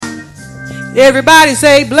Everybody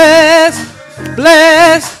say bless,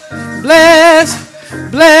 bless, bless,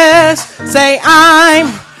 bless. Say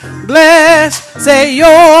I'm blessed. Say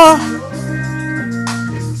you're.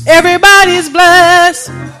 Everybody's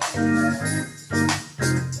blessed.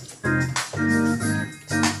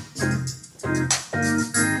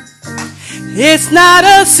 It's not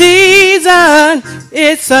a season,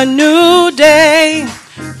 it's a new day.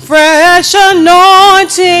 Fresh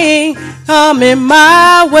anointing coming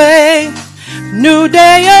my way. New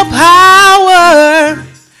day of power,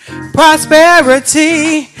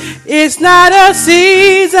 prosperity. It's not a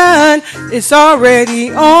season, it's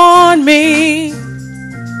already on me.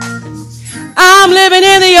 I'm living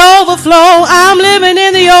in the overflow. I'm living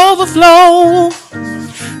in the overflow.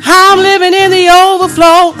 I'm living in the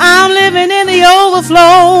overflow. I'm living in the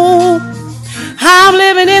overflow. I'm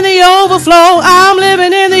living in the overflow. I'm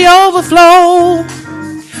living in the overflow.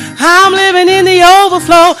 I'm living in the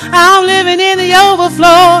overflow. I'm living in the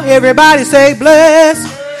overflow. Everybody say bless,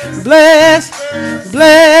 bless,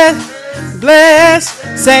 bless, bless.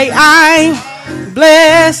 Say I'm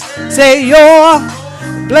blessed. Say you're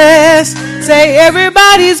blessed. Say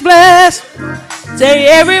everybody's blessed. Say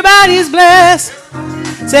everybody's blessed.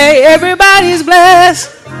 Say everybody's blessed.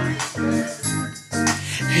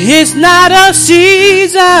 It's not a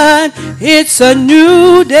season, it's a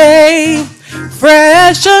new day.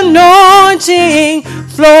 Fresh anointing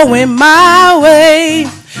flowing my way.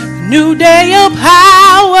 New day of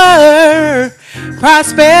power,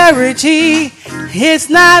 prosperity. It's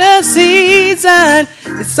not a season,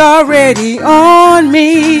 it's already on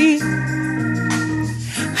me.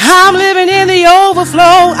 I'm living in the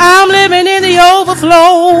overflow. I'm living in the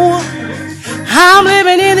overflow. I'm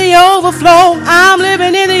living in the overflow. I'm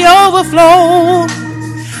living in the overflow.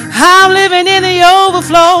 I'm living in the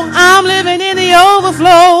overflow. I'm living in the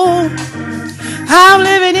overflow. I'm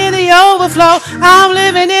living in the overflow. I'm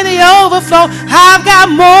living in the overflow. I've got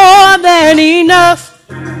more than enough.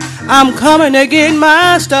 I'm coming to get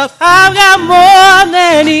my stuff. I've got more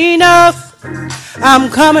than enough.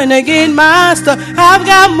 I'm coming to get my stuff. I've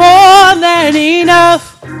got more than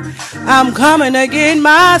enough. I'm coming to get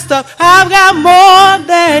my stuff. I've got more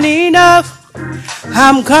than enough.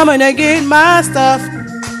 I'm coming to get my stuff.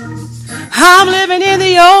 I'm living in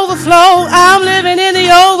the overflow. I'm living in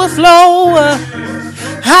the overflow.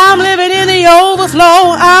 I'm living in the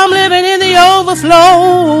overflow. I'm living in the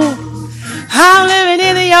overflow. I'm living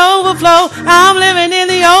in the overflow. I'm living in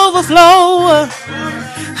the overflow.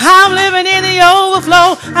 I'm living in the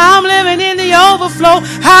overflow. I'm living in the overflow.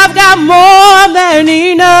 I've got more than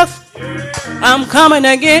enough. I'm coming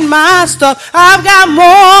to get my stuff. I've got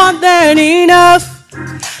more than enough.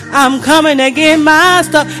 I'm coming to get my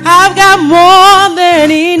stuff. I've got more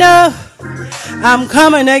than enough. I'm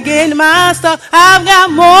coming to get my stuff. I've got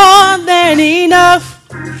more than enough.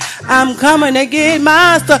 I'm coming to get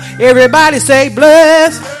my stuff. Everybody say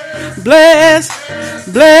bless, bless,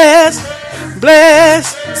 bless,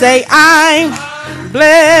 bless. Say I'm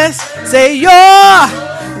blessed. Say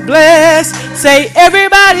you're blessed. Say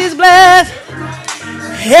everybody's blessed.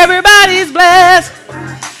 Everybody's blessed.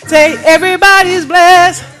 Say everybody's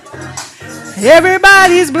blessed.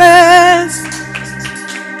 Everybody's blessed.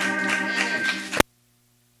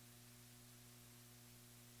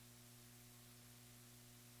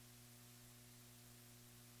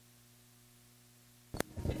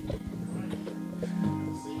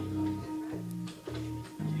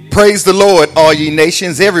 Praise the Lord, all ye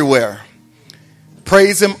nations everywhere.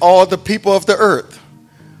 Praise him, all the people of the earth.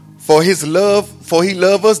 For he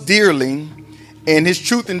loved us dearly, and his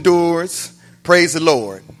truth endures. Praise the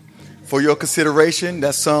Lord. For your consideration,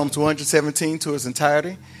 that's Psalms 117 to its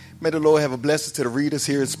entirety. May the Lord have a blessing to the readers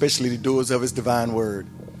here, especially the doers of his divine word.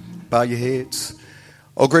 Bow your heads.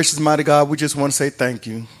 Oh, gracious mighty God, we just want to say thank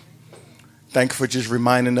you. Thank you for just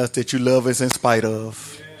reminding us that you love us in spite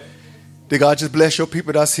of. Dear God, just bless your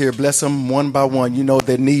people that's here. Bless them one by one. You know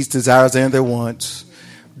their needs, desires, and their wants.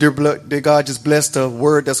 Dear God, just bless the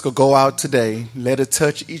word that's going to go out today. Let it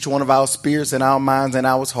touch each one of our spirits and our minds and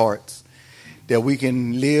our hearts. That we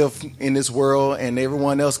can live in this world and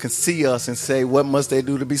everyone else can see us and say, what must they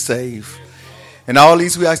do to be saved? And all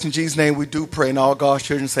these we ask in Jesus' name we do pray. And all God's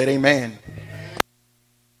children say amen.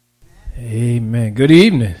 Amen. Good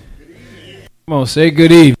evening. Come on, say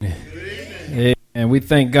good evening. And we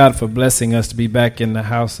thank God for blessing us to be back in the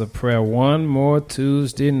house of prayer one more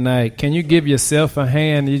Tuesday night. Can you give yourself a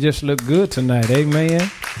hand? You just look good tonight.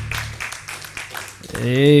 Amen.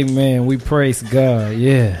 Amen. We praise God.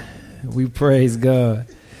 Yeah. We praise God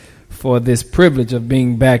for this privilege of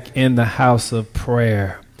being back in the house of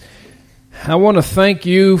prayer. I want to thank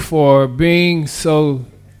you for being so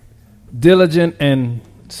diligent and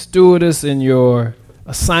stewardess in your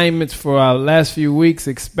assignments for our last few weeks,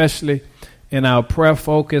 especially in our prayer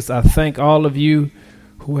focus. I thank all of you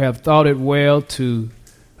who have thought it well to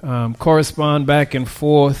correspond back and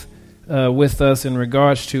forth with us in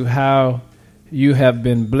regards to how you have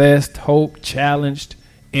been blessed, hoped, challenged,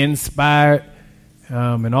 inspired,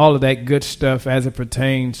 and all of that good stuff as it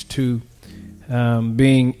pertains to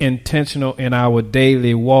being intentional in our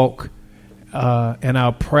daily walk and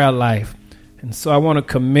our prayer life. And so I want to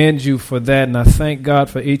commend you for that, and I thank God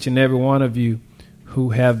for each and every one of you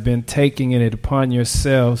who have been taking it upon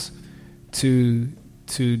yourselves to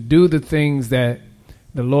do the things that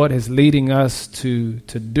the Lord is leading us to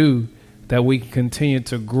do, that we continue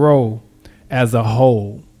to grow as a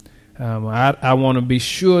whole. I want to be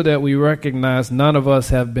sure that we recognize none of us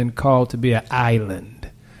have been called to be an island,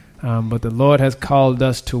 but the Lord has called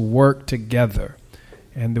us to work together.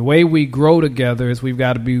 And the way we grow together is we've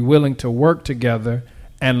got to be willing to work together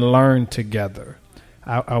and learn together.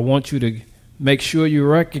 I want you to make sure you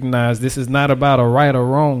recognize this is not about a right or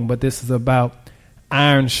wrong, but this is about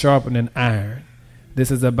iron sharpening iron.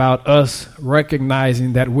 This is about us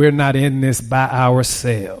recognizing that we're not in this by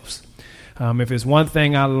ourselves. If it's one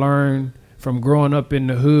thing I learned from growing up in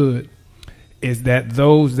the hood, is that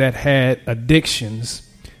those that had addictions,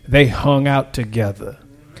 they hung out together.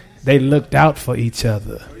 They looked out for each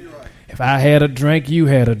other. If I had a drink, you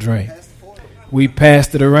had a drink. We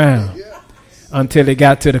passed it around until it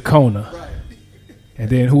got to the corner. And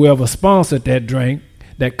then whoever sponsored that drink,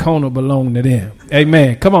 that corner belonged to them.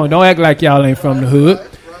 Amen. Come on, don't act like y'all ain't from the hood.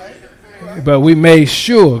 But we made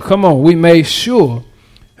sure,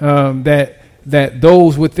 that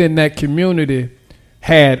those within that community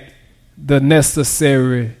had the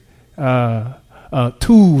necessary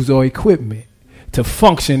tools or equipment to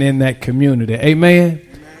function in that community. Amen.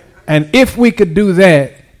 And if we could do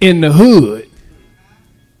that in the hood,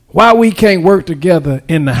 why we can't work together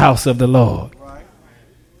in the house of the Lord?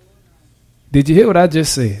 Did you hear what I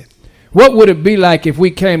just said? What would it be like if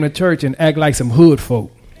we came to church and act like some hood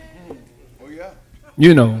folk?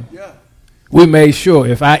 You know, we made sure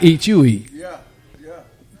if I eat, you eat.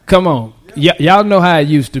 Come on. Y'all know how it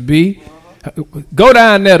used to be. Go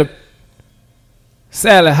down there to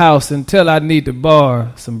Sally House and tell I need to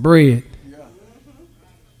borrow some bread.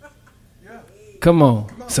 Come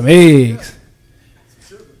on. Some eggs.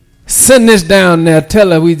 Send this down there.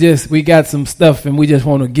 Tell her we got some stuff and we just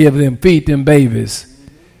want to feed them babies.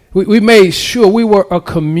 We made sure we were a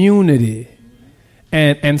community.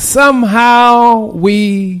 And somehow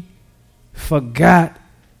we forgot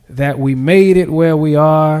that we made it where we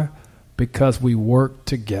are because we worked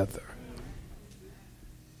together.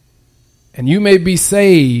 And you may be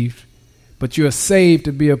saved, but you're saved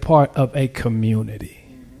to be a part of a community.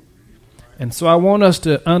 And so I want us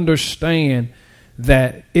to understand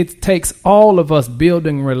that it takes all of us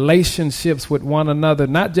building relationships with one another,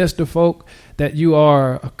 not just the folk that you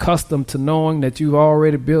are accustomed to knowing, that you've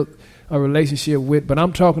already built a relationship with, but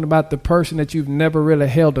I'm talking about the person that you've never really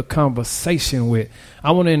held a conversation with.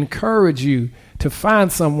 I want to encourage you to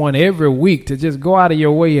find someone every week to just go out of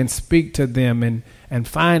your way and speak to them and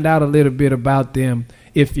find out a little bit about them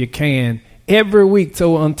if you can every week,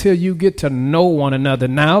 so until you get to know one another.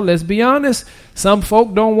 Now, let's be honest. Some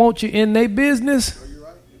folk don't want you in their business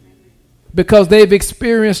because they've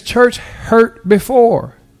experienced church hurt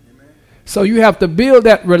before. So you have to build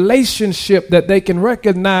that relationship that they can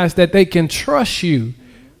recognize that they can trust you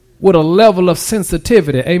with a level of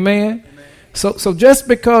sensitivity. Amen. So just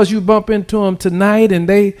because you bump into them tonight and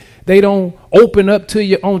they don't open up to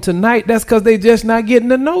you on tonight, that's because they just not getting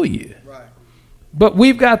to know you. Right. But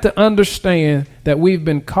we've got to understand that we've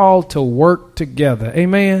been called to work together.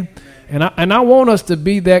 Amen. And I want us to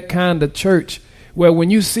be that kind of church where when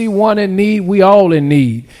you see one in need, we all in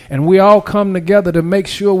need. And we all come together to make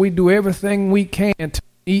sure we do everything we can to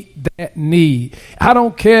meet that need. I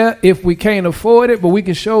don't care if we can't afford it, but we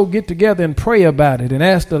can get together and pray about it and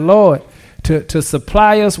ask the Lord to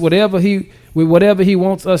supply us whatever he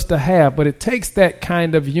wants us to have. But it takes that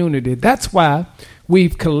kind of unity. That's why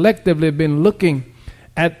we've collectively been looking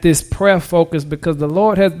at this prayer focus, because the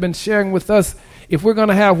Lord has been sharing with us, if we're going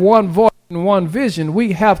to have one voice and one vision,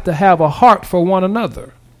 we have to have a heart for one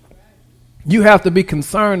another. You have to be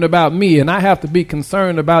concerned about me, and I have to be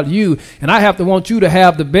concerned about you, and I have to want you to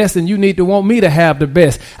have the best, and you need to want me to have the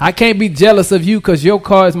best. I can't be jealous of you because your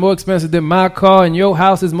car is more expensive than my car and your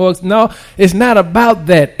house is more. No, it's not about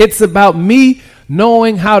that. It's about me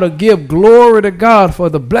knowing how to give glory to God for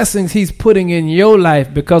the blessings he's putting in your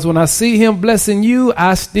life. Because when I see him blessing you,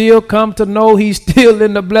 I still come to know he's still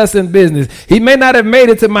in the blessing business. He may not have made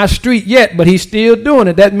it to my street yet, but he's still doing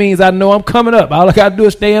it. That means I know I'm coming up. All I got to do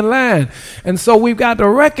is stay in line. And so we've got to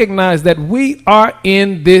recognize that we are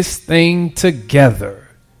in this thing together.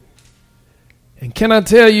 And can I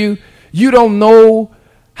tell you, you don't know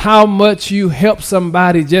how much you help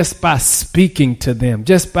somebody just by speaking to them,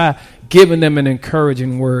 just by giving them an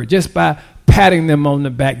encouraging word, just by patting them on the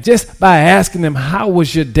back, just by asking them, how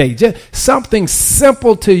was your day? Just something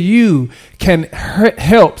simple to you can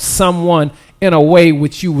help someone in a way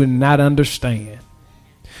which you would not understand.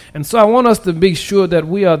 And so I want us to be sure that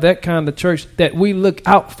we are that kind of church that we look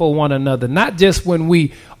out for one another, not just when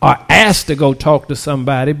we are asked to go talk to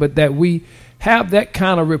somebody, but that we have that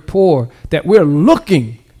kind of rapport that we're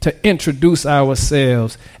looking to introduce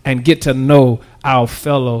ourselves and get to know our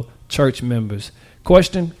fellow church members.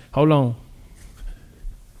 Question? Hold on.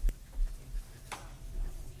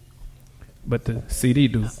 But the CD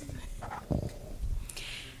do.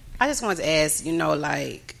 I just wanted to ask,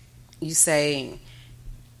 like you say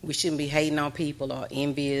we shouldn't be hating on people or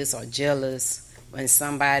envious or jealous when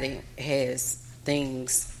somebody has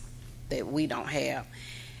things that we don't have.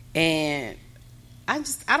 And I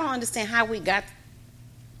don't understand how we got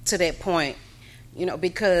to that point,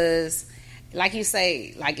 because like you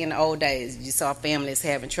say, like in the old days, you saw families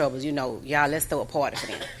having troubles, y'all, let's throw a party for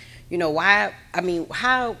them. Why? I mean,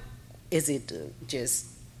 how is it just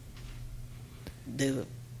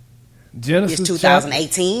Genesis it's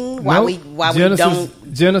 2018? Why we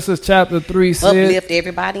don't Genesis chapter 3 said uplift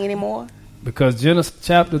everybody anymore? Because Genesis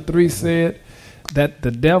chapter 3 said that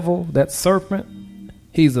the devil, that serpent,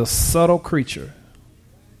 he's a subtle creature.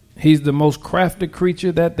 He's the most crafty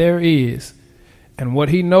creature that there is. And what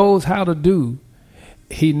he knows how to do,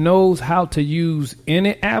 he knows how to use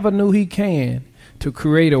any avenue he can to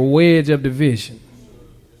create a wedge of division.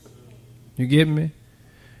 You get me?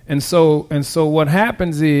 And so what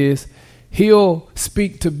happens is he'll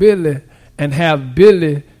speak to Billy and have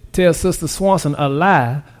Billy tell Sister Swanson a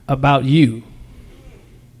lie about you.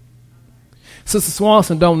 Sister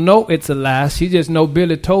Swanson don't know it's a lie. She just know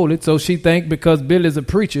Billy told it. So she think because Billy's a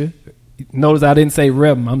preacher. Notice I didn't say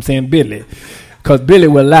Reverend. I'm saying Billy. Because Billy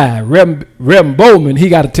will lie. Reverend Bowman, he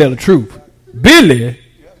got to tell the truth. Billy,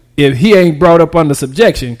 if he ain't brought up under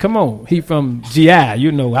subjection, come on. He from GI.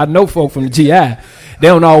 I know folk from the GI. They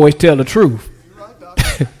don't always tell the truth.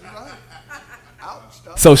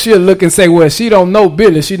 So she'll look and say, well, she don't know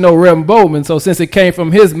Billy, she know Reverend Bowman. So since it came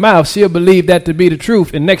from his mouth, she'll believe that to be the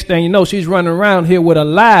truth. And next thing you know, she's running around here with a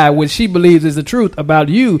lie, which she believes is the truth about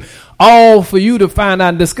you, all for you to find out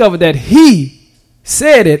and discover that he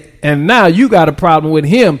said it. And now you got a problem with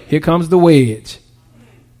him. Here comes the wedge.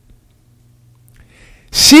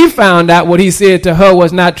 She found out what he said to her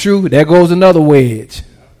was not true. There goes another wedge.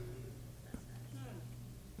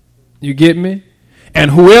 You get me? And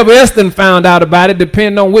whoever else done found out about it,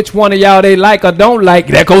 depending on which one of y'all they like or don't like,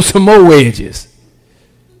 there goes some more wedges.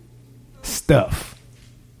 Stuff.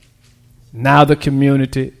 Now the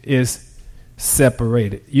community is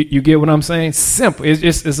separated. You get what I'm saying? Simple.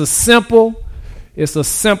 It's a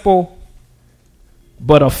simple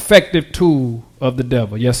but effective tool of the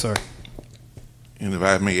devil. Yes, sir. And if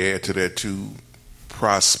I may add to that too,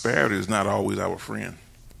 prosperity is not always our friend.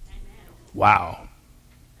 Wow.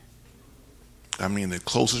 I mean, the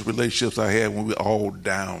closest relationships I had when we all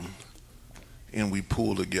down and we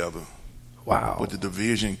pulled together. Wow. But the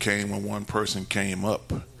division came when one person came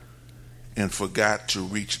up and forgot to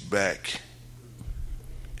reach back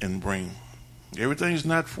and bring. Everything's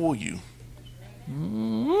not for you.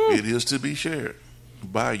 Mm-hmm. It is to be shared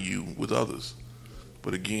by you with others.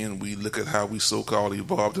 But again, we look at how we so-called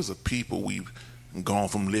evolved as a people. We've gone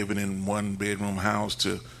from living in one bedroom house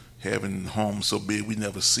to having homes so big we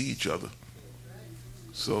never see each other.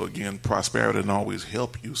 So again, prosperity doesn't always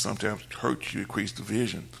help you. Sometimes it hurts you, it creates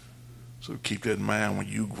division. So keep that in mind when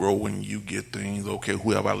you grow and you get things. Okay,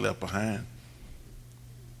 who have I left behind?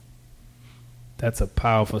 That's a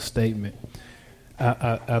powerful statement.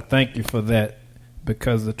 I thank you for that,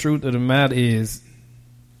 because the truth of the matter is,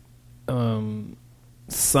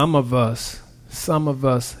 some of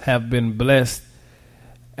us have been blessed,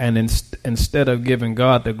 and instead of giving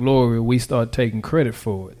God the glory, we start taking credit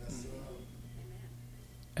for it.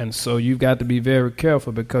 And so you've got to be very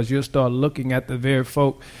careful, because you'll start looking at the very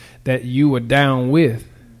folk that you were down with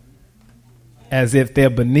as if they're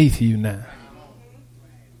beneath you now.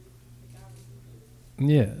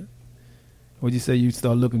 Yeah. Would you say you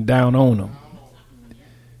start looking down on them?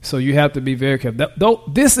 So you have to be very careful.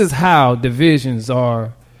 This is how divisions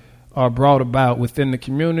are are brought about within the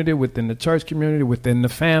community, within the church community, within the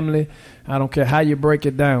family. I don't care how you break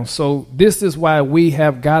it down. So this is why we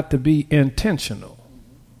have got to be intentional.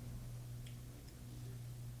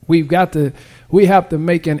 We have to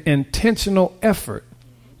make an intentional effort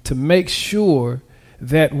to make sure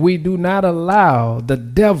that we do not allow the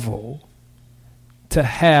devil to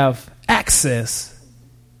have access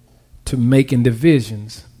to making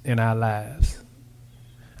divisions in our lives.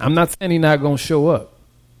 I'm not saying he's not going to show up,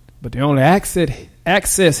 but the only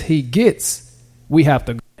access he gets, we have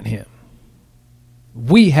to grant him.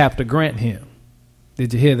 We have to grant him.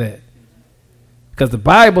 Did you hear that? Because the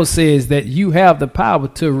Bible says that you have the power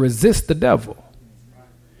to resist the devil.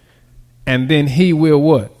 And then he will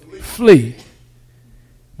what? Flee.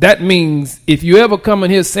 That means if you ever come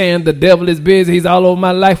in here saying the devil is busy, he's all over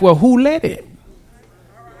my life, well, who let it?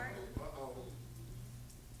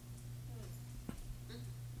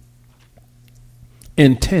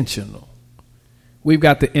 Intentional. We've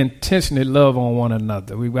got to intentionally love on one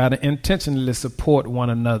another. We've got to intentionally support one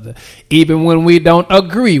another. Even when we don't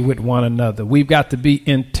agree with one another, we've got to be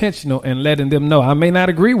intentional in letting them know, I may not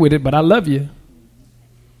agree with it, but I love you.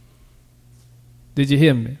 Did you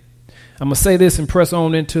hear me? I'm going to say this and press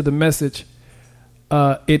on into the message.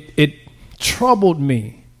 It troubled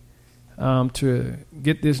me to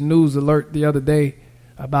get this news alert the other day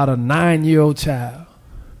about a 9-year-old child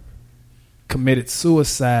committed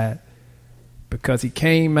suicide because he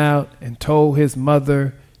came out and told his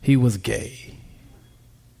mother he was gay.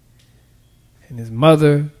 And his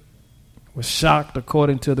mother was shocked,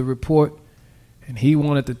 according to the report, and he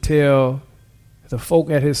wanted to tell the folk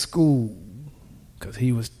at his school because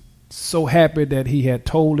he was so happy that he had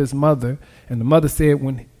told his mother. And the mother said,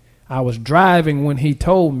 when I was driving when he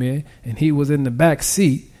told me, and he was in the back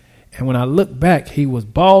seat, and when I looked back, he was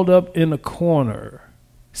balled up in a corner,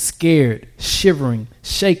 scared, shivering,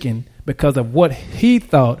 shaking, because of what he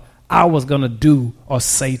thought I was going to do or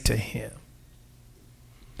say to him.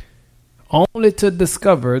 Only to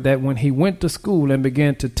discover that when he went to school and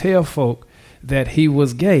began to tell folk that he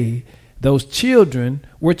was gay, those children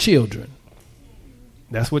were children.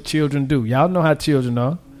 That's what children do. Y'all know how children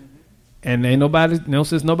are. And ain't nobody,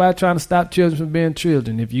 since nobody trying to stop children from being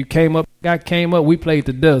children. If you came up, we played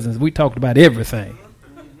the dozens. We talked about everything.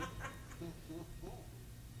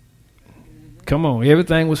 Come on,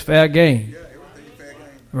 everything was fair game.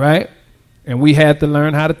 Right? And we had to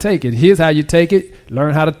learn how to take it. Here's how you take it.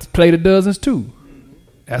 Learn how to play the dozens too.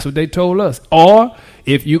 That's what they told us. Or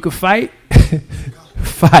if you could fight,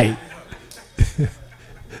 fight.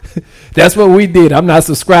 That's what we did. I'm not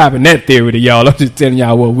subscribing that theory to y'all. I'm just telling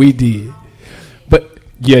y'all what we did. But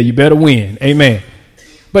yeah, you better win. Amen.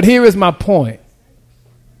 But here is my point.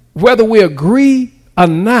 Whether we agree or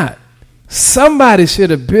not, somebody should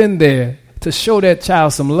have been there to show that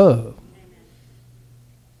child some love.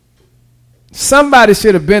 Somebody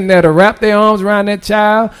should have been there to wrap their arms around that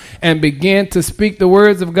child and begin to speak the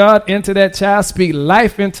words of God into that child, speak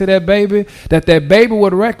life into that baby, that baby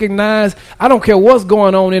would recognize, I don't care what's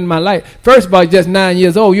going on in my life. First of all, you're just 9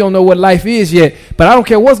 years old. You don't know what life is yet. But I don't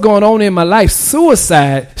care what's going on in my life.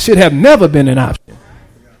 Suicide should have never been an option.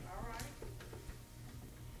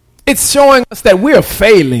 It's showing us that we're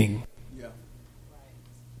failing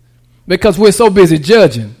because we're so busy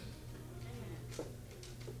judging.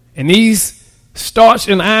 And these starch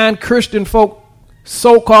and iron Christian folk,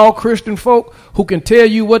 so-called Christian folk, who can tell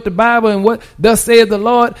you what the Bible and what thus saith the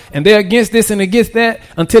Lord, and they're against this and against that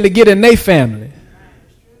until they get in their family.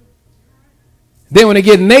 Then when they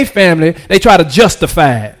get in their family, they try to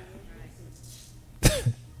justify it.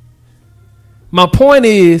 My point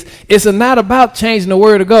is, it's not about changing the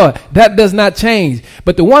word of God. That does not change.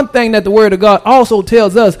 But the one thing that the word of God also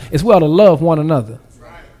tells us is we ought to love one another.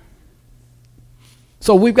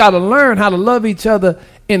 So we've got to learn how to love each other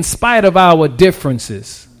in spite of our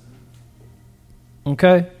differences.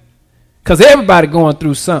 Okay? Because everybody going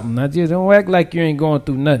through something. Now just don't act like you ain't going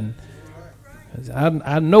through nothing.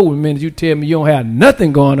 I know the minute you tell me you don't have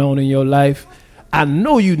nothing going on in your life, I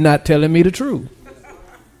know you're not telling me the truth.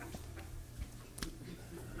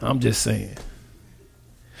 I'm just saying.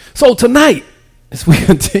 So tonight, as we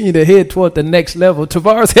continue to head toward the next level,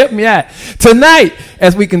 Tavares, help me out. Tonight,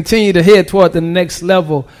 as we continue to head toward the next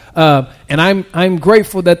level, and I'm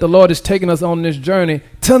grateful that the Lord is taking us on this journey.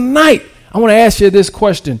 Tonight, I want to ask you this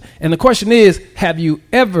question. And the question is, have you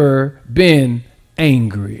ever been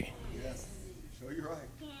angry? Yes. So you're right.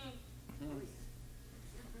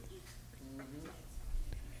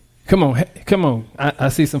 Come on. I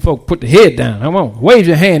see some folk put the head down. Come on. Wave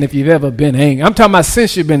your hand if you've ever been angry. I'm talking about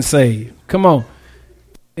since you've been saved. Come on.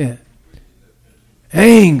 Yeah.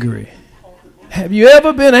 Angry. Have you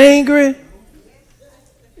ever been angry?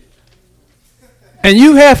 And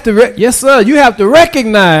you have to, yes, sir, you have to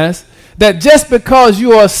recognize that just because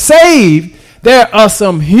you are saved, there are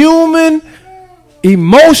some human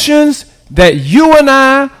emotions that you and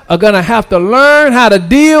I are going to have to learn how to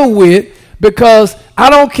deal with, because I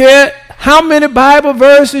don't care how many Bible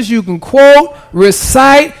verses you can quote,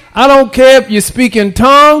 recite. I don't care if you speak in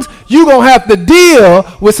tongues. You're going to have to deal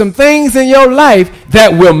with some things in your life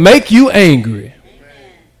that will make you angry.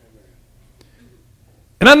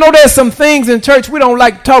 And I know there's some things in church we don't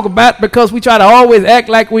like to talk about because we try to always act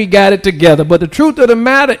like we got it together. But the truth of the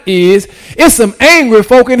matter is, it's some angry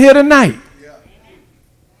folk in here tonight.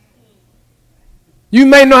 You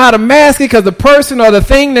may know how to mask it because the person or the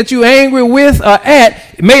thing that you're angry with or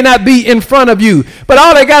at may not be in front of you. But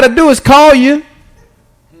all they got to do is call you.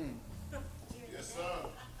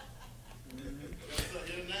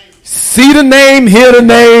 See the name, hear the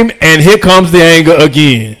name, and here comes the anger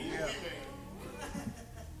again.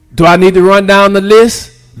 Do I need to run down the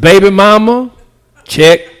list? Baby mama,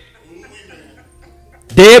 check.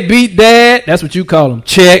 Deadbeat dad, that's what you call them,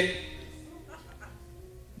 check.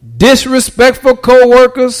 Disrespectful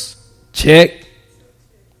co-workers, check.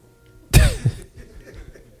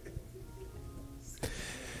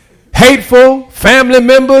 Hateful family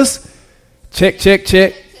members, check, check,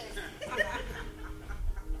 check.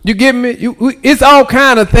 You get me? It's all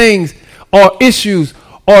kind of things or issues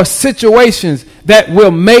or situations that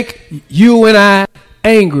will make you and I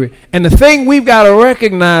angry. And the thing we've got to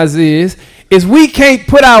recognize is we can't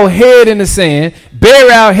put our head in the sand,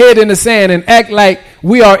 bury our head in the sand, and act like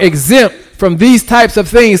we are exempt from these types of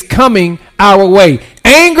things coming our way.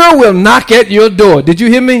 Anger will knock at your door. Did you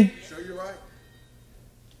hear me? Sure, you're right.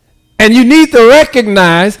 And you need to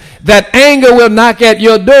recognize that anger will knock at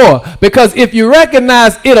your door. Because if you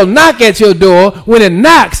recognize it'll knock at your door, when it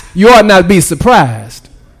knocks, you ought not be surprised.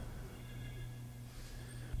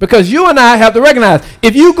 Because you and I have to recognize,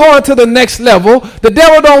 if you go into the next level, the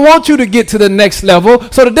devil don't want you to get to the next level.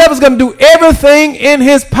 So the devil's going to do everything in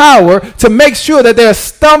his power to make sure that there are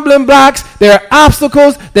stumbling blocks, there are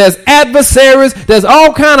obstacles, there's adversaries, there's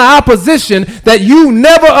all kind of opposition, that you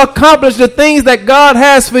never accomplish the things that God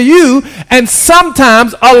has for you. And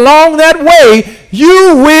sometimes along that way,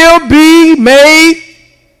 you will be made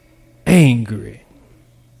angry.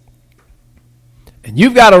 And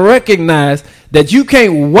you've got to recognize that you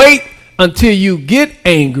can't wait until you get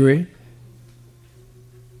angry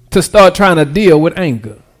to start trying to deal with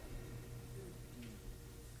anger.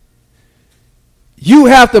 You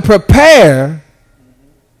have to prepare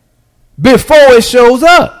before it shows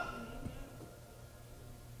up.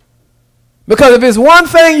 Because if it's one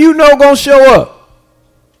thing you know going to show up,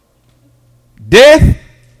 death,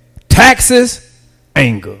 taxes,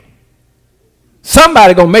 anger.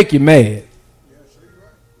 Somebody going to make you mad.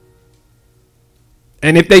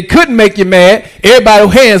 And if they couldn't make you mad,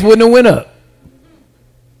 everybody's hands wouldn't have went up.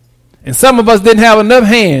 And some of us didn't have enough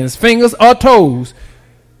hands, fingers, or toes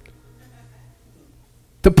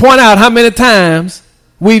to point out how many times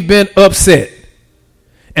we've been upset.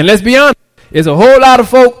 And let's be honest, there's a whole lot of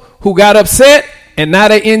folk who got upset and now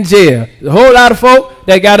they're in jail. There's a whole lot of folk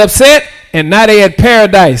that got upset and now they at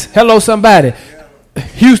paradise. Hello, somebody.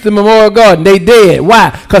 Houston Memorial Garden, they dead.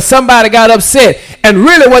 Why? Because somebody got upset. And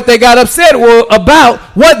really what they got upset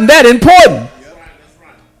about wasn't that important.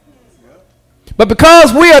 But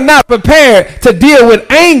because we are not prepared to deal with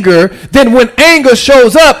anger, then when anger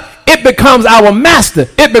shows up, it becomes our master.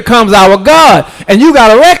 It becomes our God. And you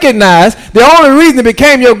got to recognize the only reason it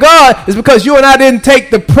became your God is because you and I didn't take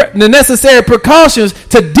the necessary precautions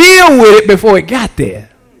to deal with it before it got there.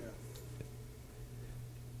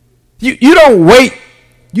 You don't wait.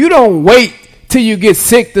 You don't wait till you get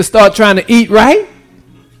sick to start trying to eat right.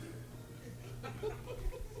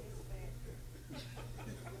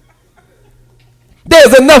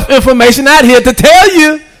 There's enough information out here to tell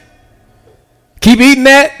you. Keep eating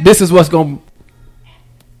that. This is what's going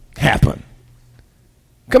to happen.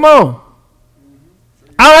 Come on.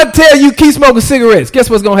 I tell you, keep smoking cigarettes. Guess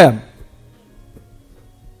what's going to happen?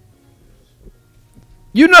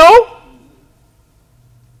 You know.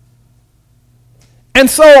 And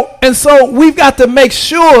so we've got to make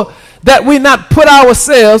sure that we not put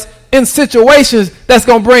ourselves in situations that's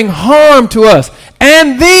going to bring harm to us.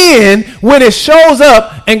 And then when it shows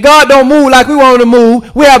up and God don't move like we want him to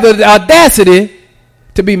move, we have the audacity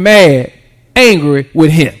to be mad, angry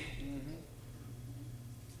with him.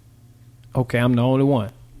 Okay, I'm the only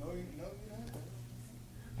one.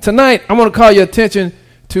 Tonight, I want to call your attention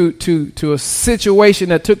to a situation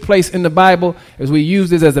that took place in the Bible as we use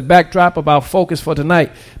this as a backdrop of our focus for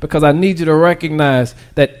tonight, because I need you to recognize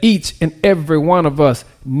that each and every one of us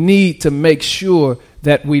need to make sure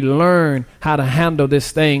that we learn how to handle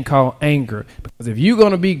this thing called anger. Because if you're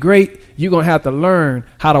going to be great, you're going to have to learn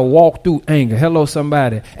how to walk through anger. Hello,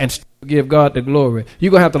 somebody. And give God the glory. You're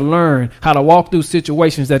going to have to learn how to walk through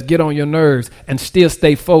situations that get on your nerves and still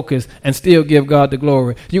stay focused and still give God the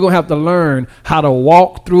glory. You're going to have to learn how to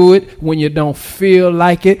walk through it when you don't feel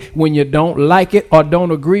like it, when you don't like it or don't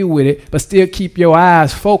agree with it, but still keep your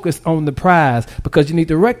eyes focused on the prize, because you need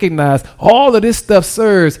to recognize all of this stuff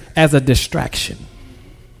serves as a distraction.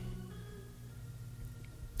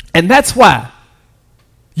 And that's why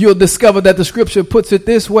you'll discover that the scripture puts it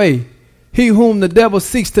this way: he whom the devil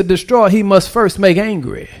seeks to destroy, he must first make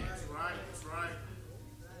angry. That's right, that's right.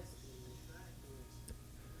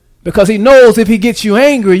 Because he knows if he gets you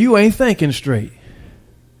angry, you ain't thinking straight.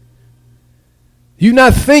 You're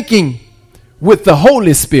not thinking with the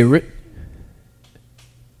Holy Spirit.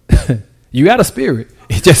 You got a spirit,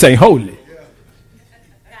 it just ain't holy.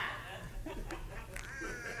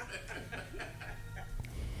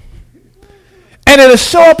 And it'll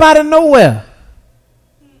show up out of nowhere.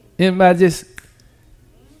 Anybody just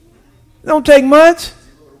don't take much.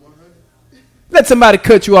 Let somebody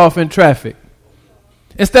cut you off in traffic.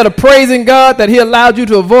 Instead of praising God that he allowed you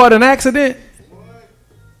to avoid an accident,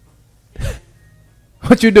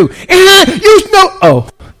 what you do? You know, oh,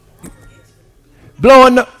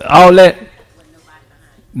 blowing all that.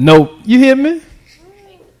 Nope. You hear me?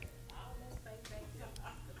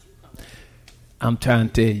 I'm trying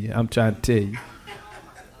to tell you.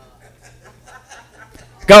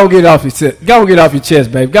 Go get it off your chest. Go get it off your chest,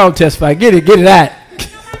 baby. Go and testify. Get it out.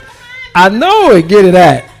 I know it. Get it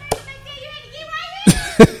out.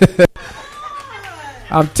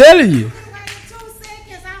 I'm telling you.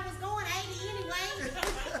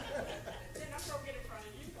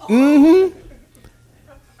 Mm-hmm.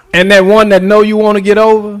 And that one that know you want to get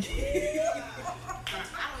over.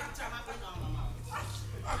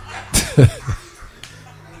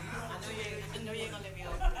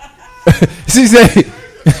 She said.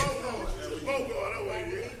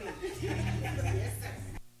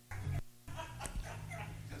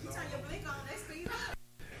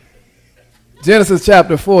 Genesis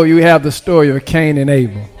chapter 4, you have the story of Cain and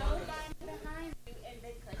Abel.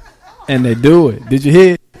 And they do it. Did you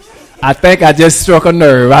hear it? I think I just struck a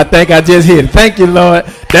nerve. I think I just hit it. Thank you, Lord.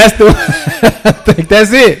 That's the I think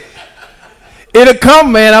that's it. It'll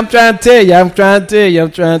come, man. I'm trying to tell you. I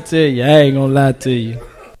ain't gonna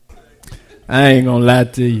lie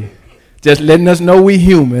to you. Just letting us know we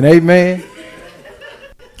human. Amen.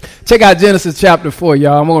 Check out Genesis chapter 4,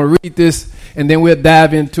 y'all. I'm going to read this, and then we'll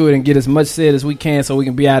dive into it and get as much said as we can so we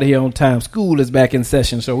can be out of here on time. School is back in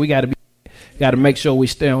session, so we got to make sure we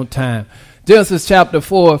stay on time. Genesis chapter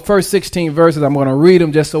 4, first 16 verses. I'm going to read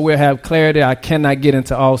them just so we'll have clarity. I cannot get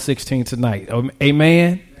into all 16 tonight.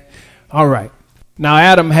 Amen? All right. Now,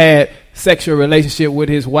 Adam had sexual relationship with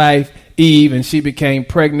his wife, Eve, and she became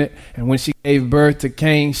pregnant. And when she gave birth to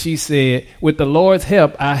Cain, she said, "With the Lord's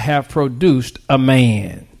help, I have produced a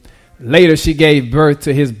man." Later, she gave birth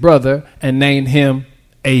to his brother and named him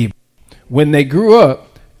Abel. When they grew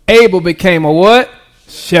up, Abel became a what?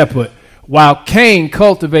 Shepherd, while Cain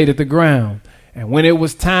cultivated the ground. And when it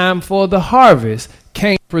was time for the harvest,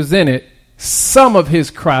 Cain presented some of his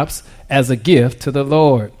crops as a gift to the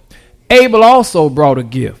Lord. Abel also brought a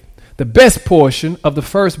gift, the best portion of the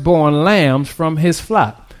firstborn lambs from his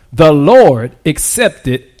flock. The Lord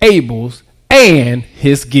accepted Abel's and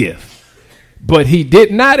his gift, but he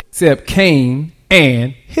did not accept Cain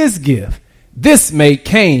and his gift. This made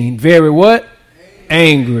Cain very what?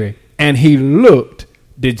 Angry, and he looked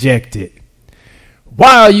dejected.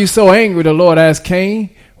 "Why are you so angry?" the Lord asked Cain.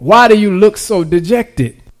 "Why do you look so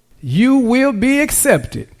dejected? You will be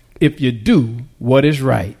accepted if you do what is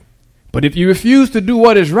right. But if you refuse to do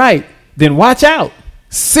what is right, then watch out.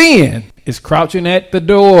 Sin is crouching at the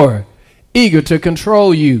door, eager to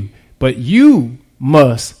control you, but you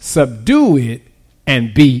must subdue it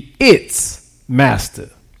and be its master."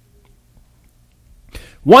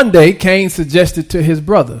 One day, Cain suggested to his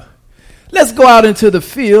brother, "Let's go out into the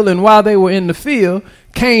field." And while they were in the field,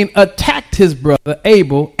 Cain attacked his brother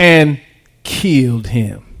Abel and killed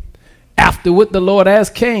him. Afterward, the Lord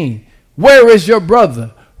asked Cain, "Where is your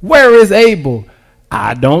brother? Where is Abel?"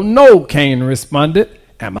 "I don't know," Cain responded.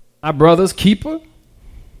 "Am I my brother's keeper?"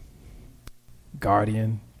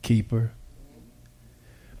 Guardian, keeper.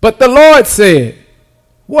 But the Lord said,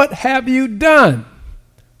 "What have you done?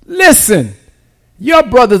 Listen, your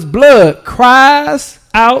brother's blood cries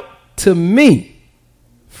out to me.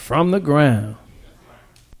 from the ground.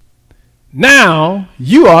 Now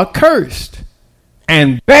you are cursed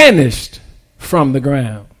and banished from the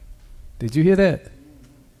ground. Did you hear that?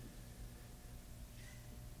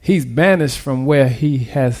 He's banished from where he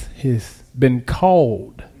has been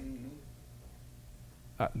called.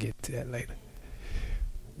 I'll get to that later.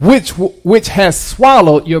 Which has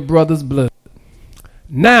swallowed your brother's blood.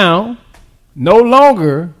 Now, no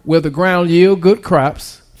longer will the ground yield good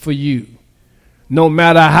crops for you, no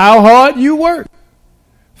matter how hard you work.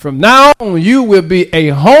 From now on, you will be a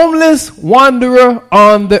homeless wanderer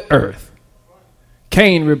on the earth.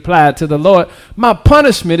 Cain replied to the Lord, my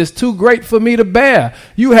punishment is too great for me to bear.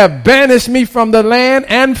 You have banished me from the land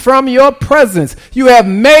and from your presence. You have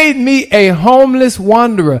made me a homeless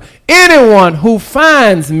wanderer. Anyone who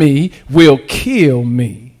finds me will kill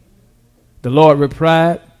me. The Lord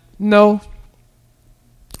replied, no,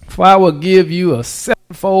 for I will give you a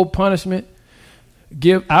sevenfold punishment.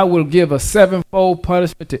 I will give a sevenfold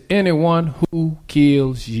punishment to anyone who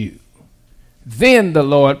kills you. Then the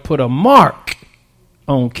Lord put a mark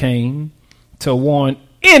on Cain to warn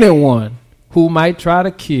anyone who might try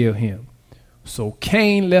to kill him. So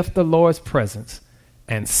Cain left the Lord's presence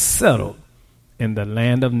and settled in the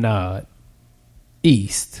land of Nod,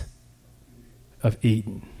 east of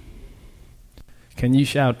Eden. Can you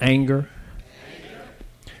shout anger?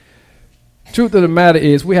 Truth of the matter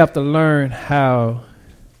is, we have to learn how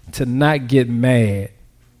to not get mad,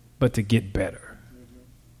 but to get better.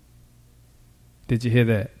 Did you hear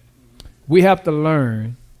that? We have to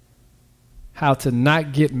learn how to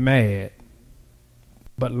not get mad,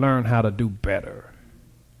 but learn how to do better.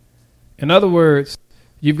 In other words,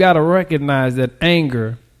 you've got to recognize that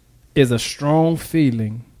anger is a strong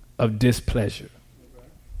feeling of displeasure.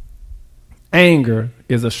 Anger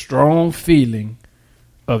is a strong feeling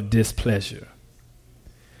of displeasure.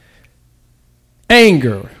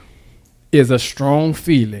 Anger is a strong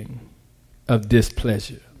feeling of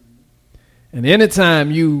displeasure. And anytime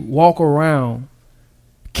you walk around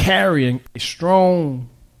carrying a strong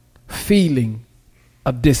feeling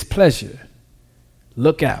of displeasure,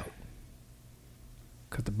 look out.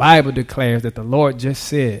 Because the Bible declares that the Lord just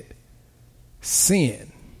said,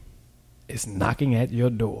 sin is knocking at your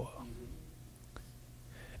door.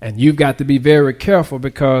 And you've got to be very careful,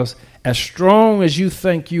 because as strong as you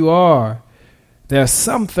think you are, there are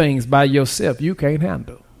some things by yourself you can't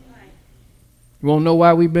handle. You won't know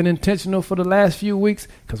why we've been intentional for the last few weeks?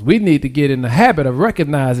 Because we need to get in the habit of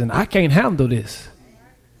recognizing I can't handle this.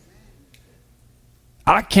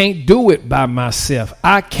 I can't do it by myself.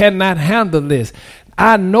 I cannot handle this.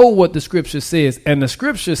 I know what the scripture says, and the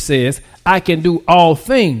scripture says I can do all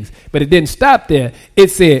things. But it didn't stop there. It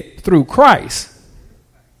said through Christ,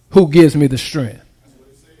 who gives me the strength.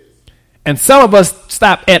 And some of us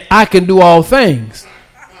stop at I can do all things.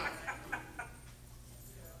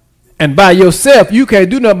 And by yourself, you can't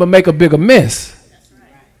do nothing but make a bigger mess.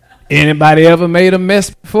 Anybody ever made a mess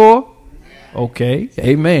before? Okay,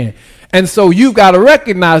 amen. And so you've got to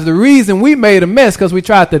recognize the reason we made a mess because we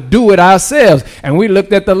tried to do it ourselves. And we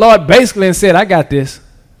looked at the Lord basically and said, I got this.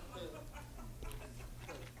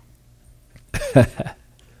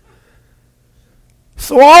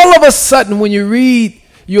 So all of a sudden when you read,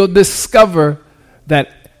 you'll discover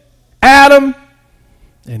that Adam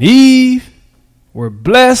and Eve were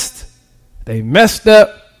blessed. They messed up,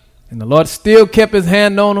 and the Lord still kept his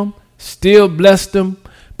hand on them, still blessed them.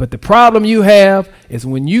 But the problem you have is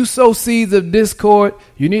when you sow seeds of discord,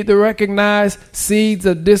 you need to recognize seeds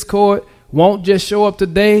of discord won't just show up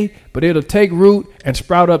today, but it'll take root and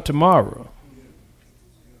sprout up tomorrow.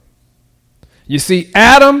 You see,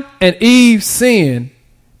 Adam and Eve sinned,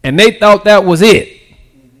 and they thought that was it.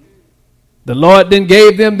 The Lord then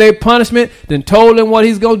gave them their punishment, then told them what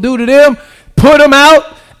he's going to do to them, put them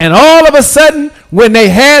out, and all of a sudden, when they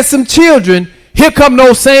had some children, here come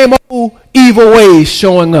those same old evil ways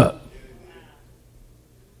showing up.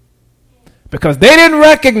 Because they didn't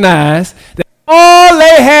recognize that all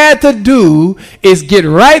they had to do is get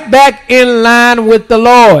right back in line with the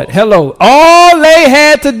Lord. Hello. All they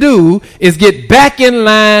had to do is get back in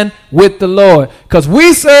line with the Lord. Because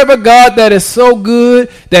we serve a God that is so good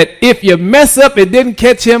that if you mess up, it didn't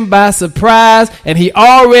catch him by surprise. And he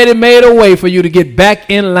already made a way for you to get back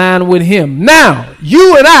in line with him. Now,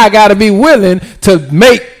 you and I got to be willing to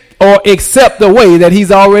make or accept the way that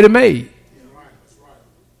he's already made.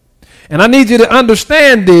 And I need you to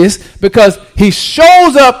understand this, because he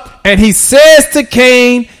shows up and he says to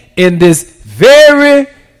Cain in this very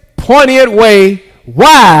poignant way,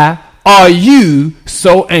 why are you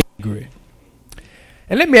so angry?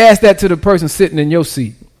 And let me ask that to the person sitting in your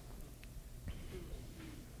seat.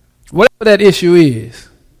 Whatever that issue is,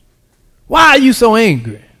 Why are you so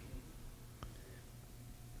angry?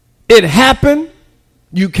 It happened.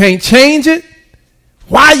 You can't change it.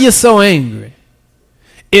 Why are you so angry?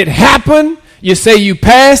 It happened. You say you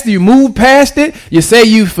passed, you moved past it. You say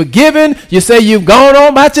you've forgiven. You say you've gone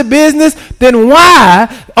on about your business. Then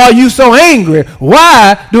why are you so angry?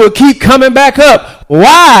 Why do it keep coming back up?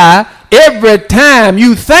 Why every time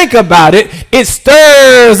you think about it, it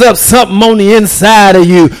stirs up something on the inside of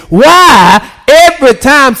you? Why every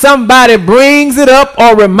time somebody brings it up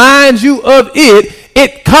or reminds you of it,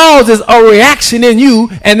 it causes a reaction in you,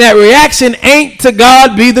 and that reaction ain't to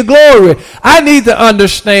God be the glory. I need to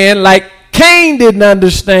understand, like Cain didn't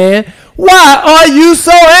understand, why are you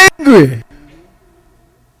so angry?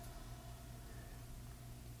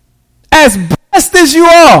 As blessed as you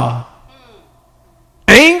are,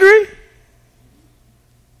 angry?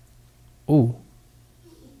 Ooh.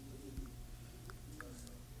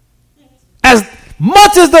 As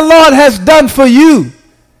much as the Lord has done for you,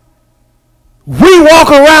 we walk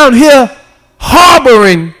around here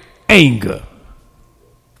harboring anger.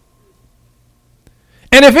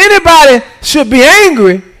 And if anybody should be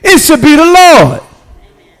angry, it should be the Lord.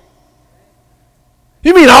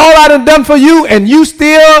 You mean all I done for you and you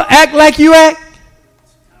still act like you act?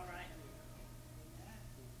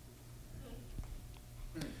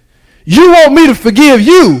 You want me to forgive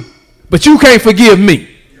you, but you can't forgive me.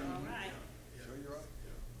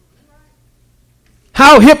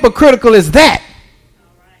 How hypocritical is that?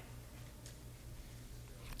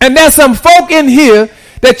 And there's some folk in here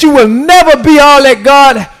that you will never be all that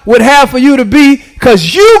God would have for you to be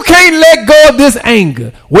because you can't let go of this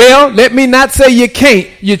anger. Well, let me not say you can't.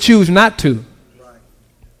 You choose not to.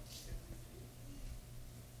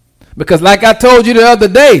 Because like I told you the other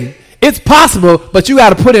day, it's possible, but you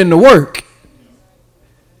got to put in the work.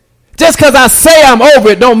 Just because I say I'm over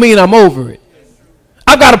it don't mean I'm over it.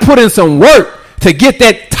 I've got to put in some work to get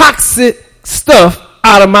that toxic stuff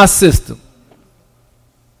out of my system.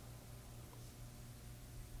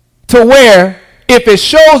 To where if it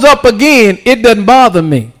shows up again, it doesn't bother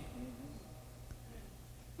me.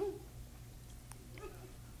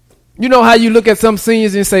 You know how you look at some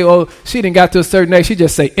seniors and say, oh, she done got to a certain age, she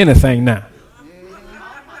just say anything now.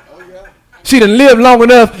 She done lived long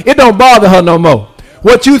enough, it don't bother her no more.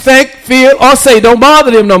 What you think, feel, or say don't bother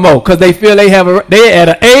them no more because they feel they at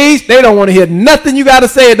an age, they don't want to hear nothing you got to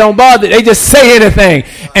say. It don't bother. They just say anything.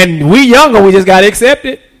 And we younger, we just got to accept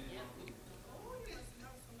it.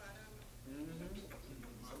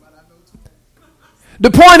 The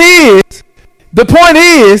point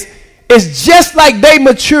is, it's just like they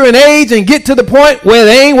mature in age and get to the point where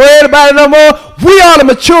they ain't worried about it no more. We ought to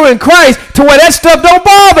mature in Christ to where that stuff don't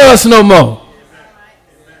bother us no more.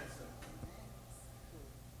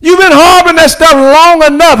 You've been harboring that stuff long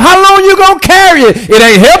enough. How long you going to carry it? It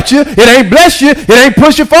ain't helped you. It ain't blessed you. It ain't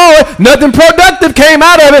pushed you forward. Nothing productive came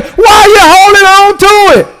out of it. Why are you holding on to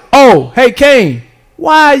it? Oh, hey, Cain,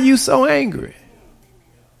 why are you so angry?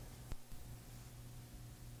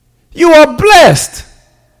 You are blessed.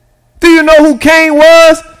 Do you know who Cain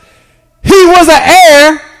was? He was an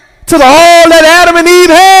heir to the all that Adam and Eve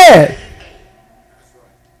had.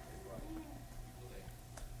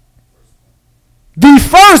 The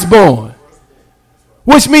firstborn,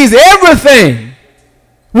 which means everything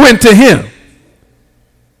went to him.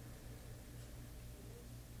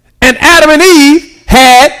 And Adam and Eve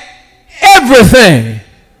had everything.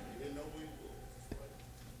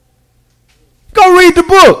 Go read the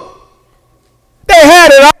book. They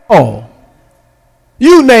had it all.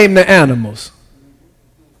 You name the animals.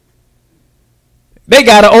 They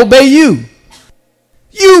got to obey you.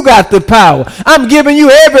 You got the power. I'm giving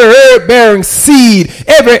you every herb-bearing seed,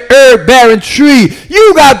 every herb-bearing tree.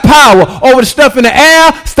 You got power over the stuff in the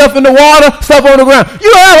air, stuff in the water, stuff on the ground.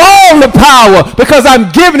 You have all the power because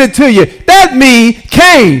I'm giving it to you. That means,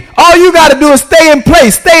 Cain, all you got to do is stay in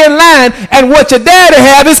place, stay in line, and what your daddy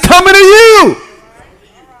have is coming to you.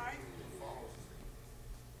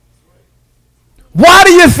 Why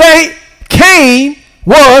do you think Cain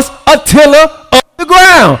was a tiller of the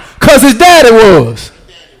ground? Because his daddy was.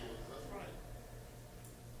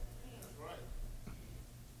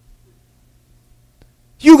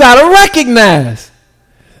 You got to recognize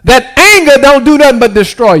that anger don't do nothing but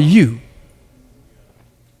destroy you.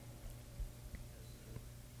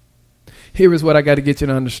 Here is what I got to get you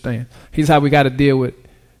to understand. Here's how we got to deal with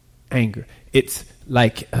anger. It's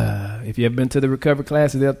like if you ever been to the recovery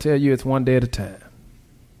classes, they'll tell you it's one day at a time.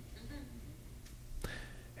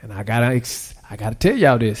 And I gotta tell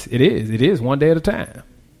y'all this. It is one day at a time.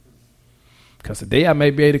 Because today I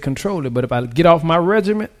may be able to control it, but if I get off my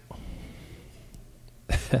regiment,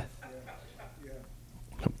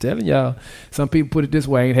 I'm Telling y'all, some people put it this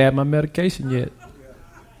way, I ain't had my medication yet.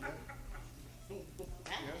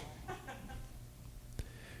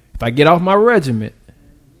 If I get off my regiment,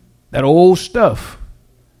 that old stuff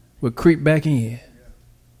will creep back in.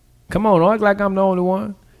 Come on, don't act like I'm the only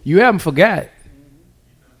one. You haven't forgot.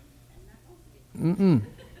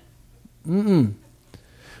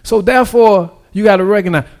 So therefore, you got to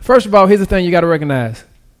recognize. First of all, here's the thing you got to recognize.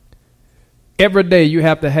 Every day you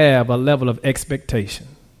have to have a level of expectation.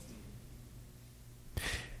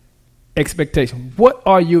 Expectation. What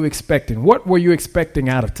are you expecting? What were you expecting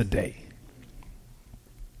out of today?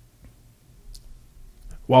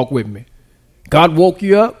 Walk with me. God woke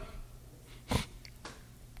you up,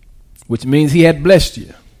 which means he had blessed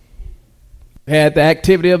you. Had the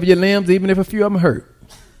activity of your limbs, even if a few of them hurt.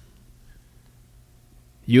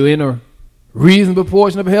 You're in a reasonable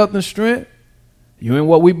portion of health and strength. You're in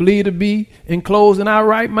what we believe to be enclosed in our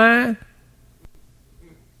right mind,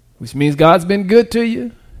 which means God's been good to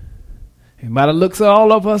you. And by the looks of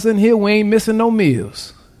all of us in here, we ain't missing no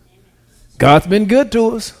meals. God's been good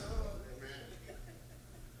to us.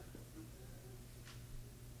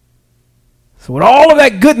 So with all of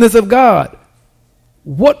that goodness of God,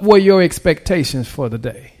 what were your expectations for the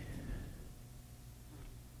day?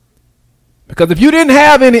 Because if you didn't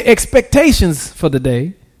have any expectations for the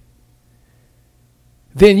day,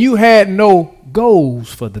 then you had no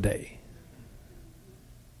goals for the day.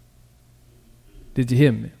 Did you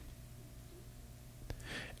hear me?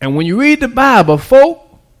 And when you read the Bible,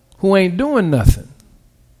 folk who ain't doing nothing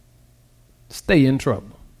stay in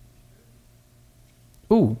trouble.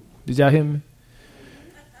 Ooh, did y'all hear me?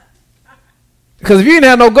 Because if you didn't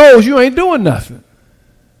have no goals, you ain't doing nothing.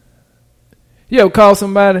 You ever call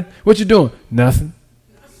somebody, what you doing? Nothing.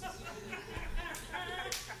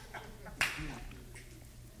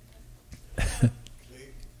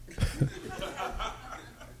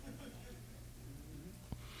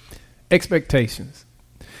 Expectations.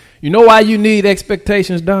 You know why you need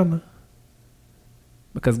expectations, Donna?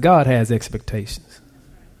 Because God has expectations.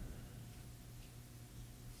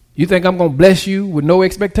 You think I'm going to bless you with no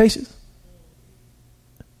expectations?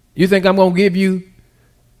 You think I'm going to give you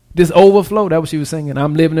this overflow? That's what she was singing.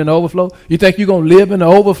 I'm living in the overflow. You think you're going to live in the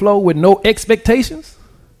overflow with no expectations?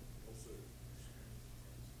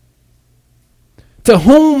 To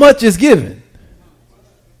whom much is given,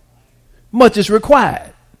 much is required.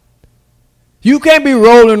 You can't be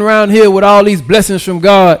rolling around here with all these blessings from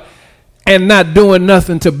God and not doing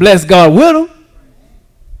nothing to bless God with them.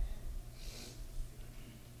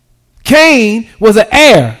 Cain was an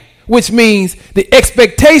heir, which means the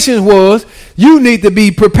expectation was you need to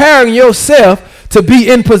be preparing yourself to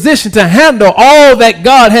be in position to handle all that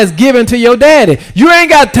God has given to your daddy. You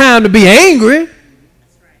ain't got time to be angry.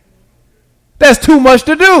 That's too much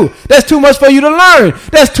to do. That's too much for you to learn.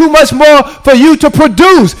 That's too much more for you to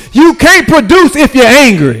produce. You can't produce if you're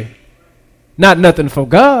angry. Not nothing for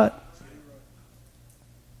God.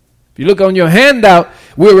 If you look on your handout,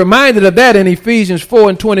 we're reminded of that in Ephesians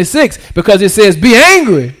 4:26 because it says, be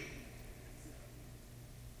angry.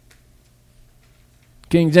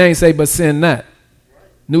 King James say, but sin not.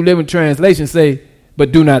 New Living Translation say,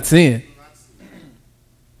 but do not sin.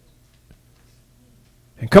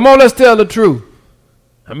 And come on, let's tell the truth.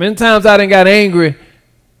 How many times I done got angry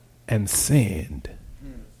and sinned?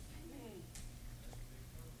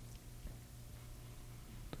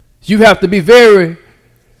 You have to be very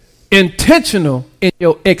intentional in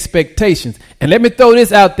your expectations. And let me throw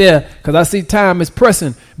this out there because I see time is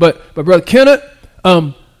pressing. But Brother Kenneth,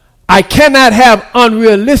 I cannot have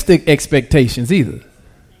unrealistic expectations either.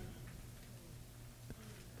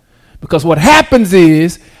 Because what happens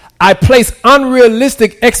is I place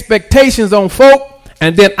unrealistic expectations on folk,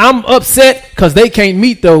 and then I'm upset because they can't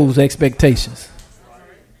meet those expectations.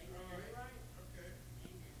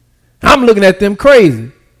 I'm looking at them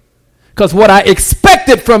crazy because what I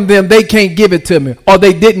expected from them, they can't give it to me, or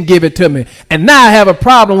they didn't give it to me. And now I have a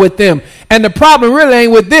problem with them. And the problem really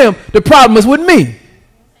ain't with them. The problem is with me.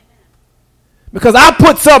 Because I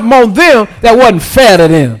put something on them that wasn't fair to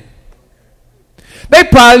them. They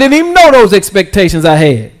probably didn't even know those expectations I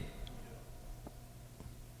had.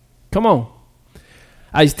 Come on.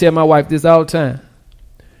 I used to tell my wife this all the time.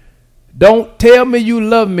 Don't tell me you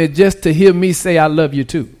love me just to hear me say I love you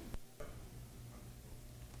too.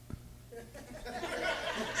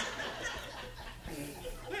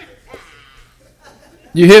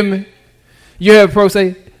 You hear me? You hear a pro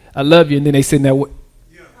say, I love you, and then they sitting there.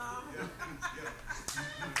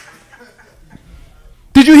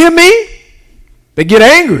 Did you hear me? They get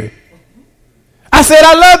angry. I said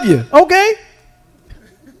I love you. Okay.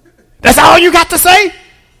 That's all you got to say?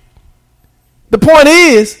 The point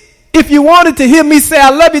is, if you wanted to hear me say I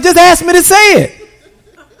love you, just ask me to say it.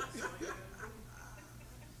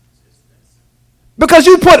 Because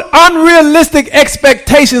you put unrealistic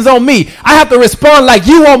expectations on me. I have to respond like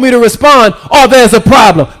you want me to respond, or there's a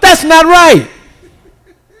problem. That's not right.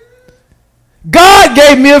 God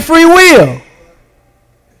gave me a free will.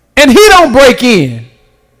 And he don't break in.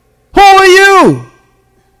 Who are you?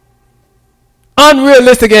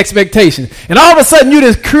 Unrealistic expectations. And all of a sudden you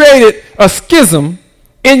just created a schism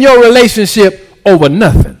in your relationship over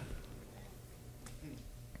nothing.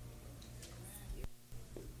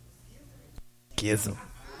 Schism.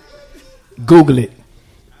 Google it.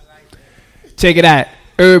 Check it out.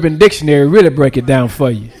 Urban Dictionary really break it down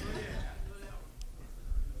for you.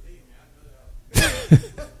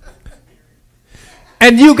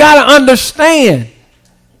 And you got to understand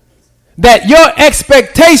that your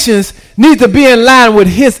expectations need to be in line with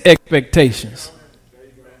his expectations.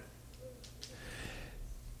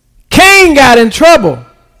 Cain got in trouble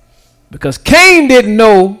because Cain didn't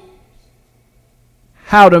know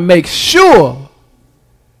how to make sure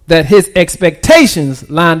that his expectations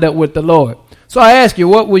lined up with the Lord. So I ask you,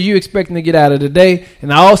 what were you expecting to get out of the day?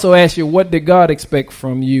 And I also ask you, what did God expect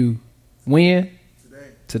from you? When?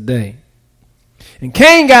 Today. And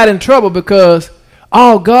Cain got in trouble because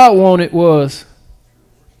all God wanted was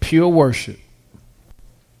pure worship.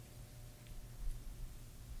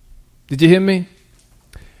 Did you hear me?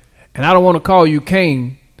 And I don't want to call you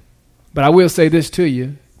Cain, but I will say this to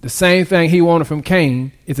you. The same thing he wanted from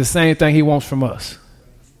Cain is the same thing he wants from us.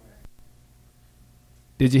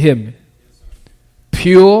 Did you hear me?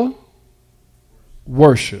 Pure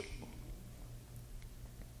worship.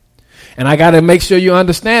 And I got to make sure you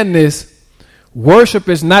understand this. Worship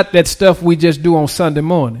is not that stuff we just do on Sunday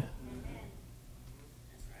morning.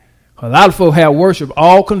 A lot of folk have worship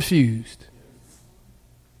all confused.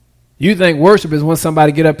 You think worship is when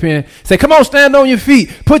somebody get up here and say, come on, stand on your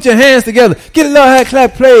feet, put your hands together, get a little high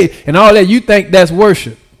clap played, and all that. You think that's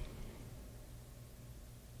worship.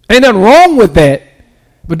 Ain't nothing wrong with that,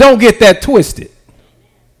 but don't get that twisted.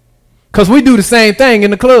 Because we do the same thing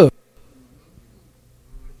in the club.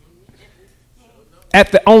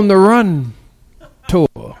 At the On the Run tour.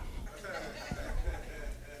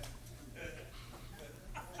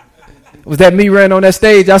 Was that me running on that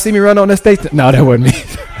stage? Y'all see me run on that stage? No, that wasn't me.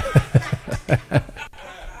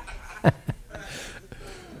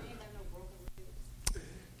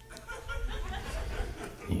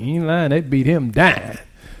 You ain't lying. They beat him down.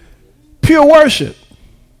 Pure worship.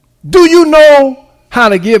 Do you know how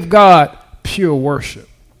to give God pure worship?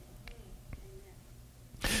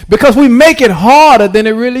 Because we make it harder than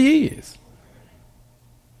it really is.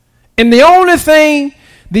 And the only thing,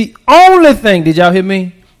 did y'all hear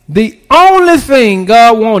me? The only thing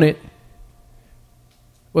God wanted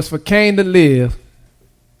was for Cain to live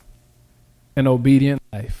an obedient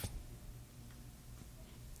life.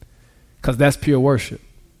 Because that's pure worship.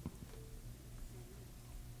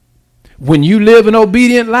 When you live an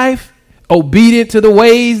obedient life, obedient to the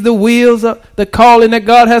ways, the wills, the calling that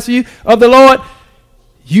God has for you of the Lord,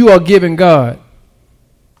 you are giving God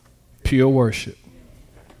pure worship.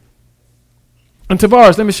 And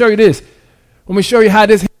Tavares, let me show you this. Let me show you how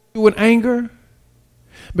this hits you with anger.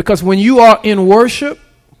 Because when you are in worship,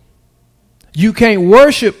 you can't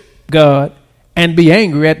worship God and be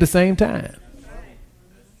angry at the same time.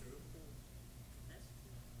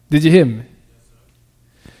 Did you hear me?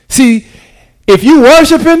 See, if you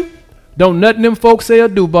worshiping, don't nothing them folks say or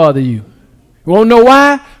do bother you. You won't know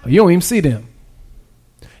why? You don't even see them.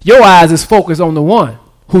 Your eyes is focused on the one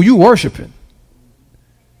who you worshiping.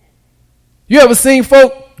 You ever seen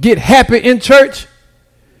folk get happy in church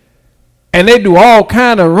and they do all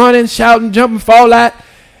kind of running, shouting, jumping, fall out,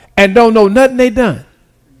 and don't know nothing they done?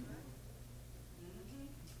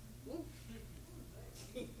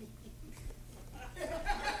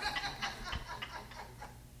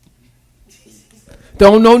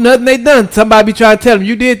 Don't know nothing they done. Somebody be trying to tell them,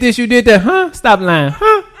 you did this, you did that. Huh? Stop lying.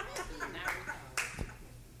 Huh?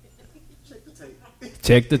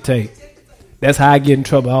 Check the tape. That's how I get in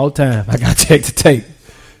trouble all the time. I got to check the tape.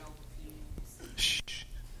 Shh.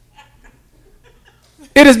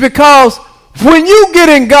 It is because when you get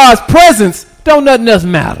in God's presence, don't nothing else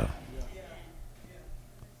matter.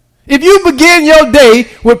 If you begin your day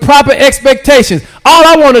with proper expectations, all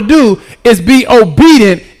I want to do is be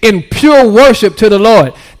obedient in pure worship to the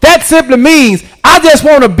Lord. That simply means I just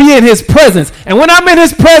want to be in his presence. And when I'm in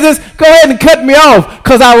his presence, go ahead and cut me off,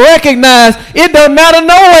 because I recognize it don't matter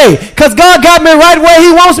no way, because God got me right where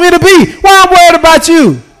he wants me to be. Why I'm worried about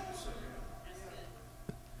you?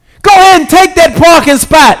 Go ahead and take that parking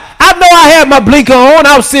spot. I know I had my blinker on.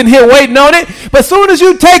 I was sitting here waiting on it. But as soon as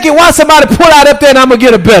you take it, watch somebody pull out up there and I'm going to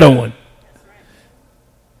get a better one.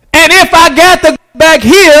 And if I got the back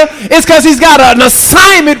here, it's because he's got an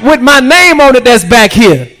assignment with my name on it that's back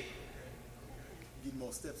here.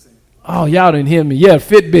 Oh, y'all didn't hear me. Yeah,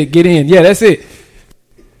 Fitbit, get in. Yeah, that's it.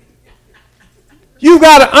 You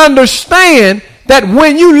got to understand that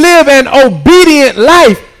when you live an obedient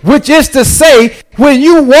life, which is to say, when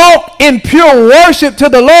you walk in pure worship to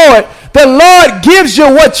the Lord gives you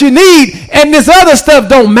what you need, and this other stuff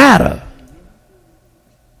don't matter.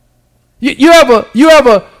 You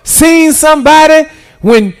ever seen somebody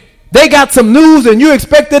when they got some news and you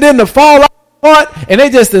expected them to fall apart and they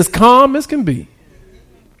just as calm as can be?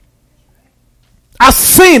 I've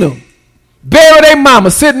seen them bury their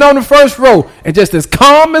mama sitting on the first row and just as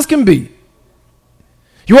calm as can be.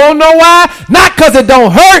 You want to know why? Not because it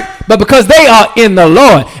don't hurt, but because they are in the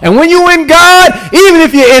Lord. And when you're in God, even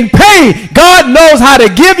if you're in pain, God knows how to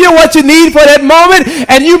give you what you need for that moment.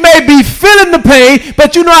 And you may be feeling the pain,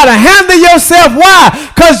 but you know how to handle yourself. Why?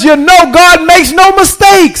 Because you know God makes no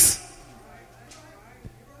mistakes.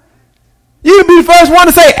 You be the first one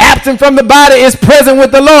to say, absent from the body is present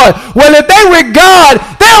with the Lord. Well, if they with God,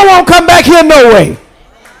 they don't want to come back here no way.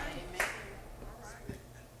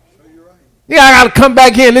 Yeah, I got to come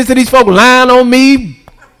back here and listen to these folks lying on me.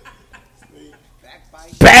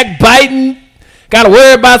 Backbiting. Got to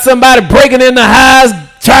worry about somebody breaking in the house,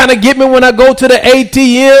 trying to get me when I go to the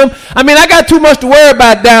ATM. I mean, I got too much to worry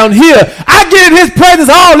about down here. I get in his presence,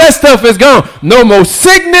 all that stuff is gone. No more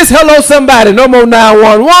sickness. Hello, somebody. No more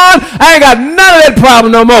 911. I ain't got none of that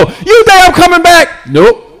problem no more. You think I'm coming back?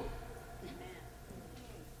 Nope.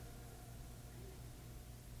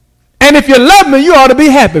 And if you love me, you ought to be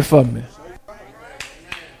happy for me.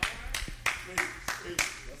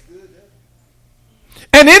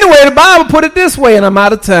 And anyway, the Bible put it this way, and I'm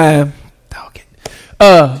out of time.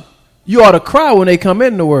 You ought to cry when they come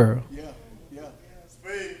in the world.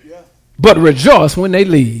 But rejoice when they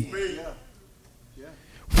leave.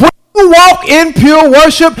 When you walk in pure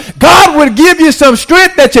worship, God would give you some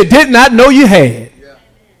strength that you did not know you had.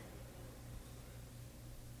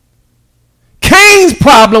 Cain's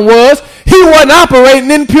problem was he wasn't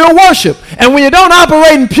operating in pure worship. And when you don't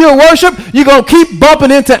operate in pure worship, you're going to keep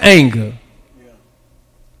bumping into anger.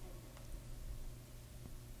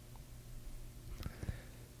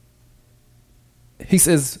 He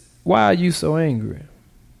says, why are you so angry?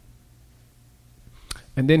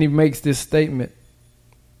 And then he makes this statement.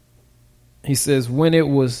 He says, when it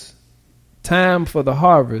was time for the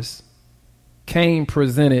harvest, Cain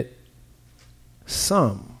presented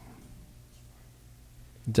some.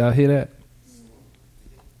 Did y'all hear that?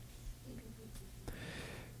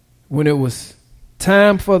 When it was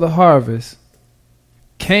time for the harvest,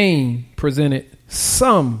 Cain presented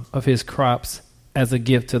some of his crops as a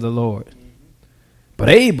gift to the Lord. But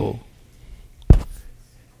Abel,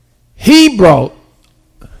 he brought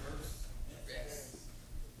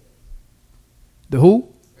the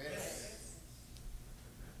who?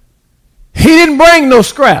 He didn't bring no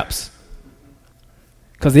scraps.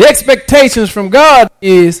 Because the expectations from God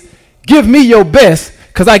is, give me your best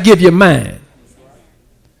because I give you mine.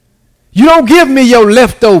 You don't give me your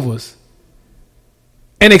leftovers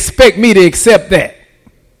and expect me to accept that.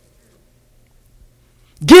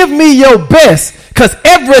 Give me your best because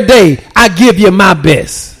every day I give you my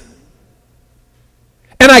best.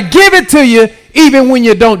 And I give it to you even when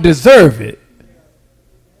you don't deserve it.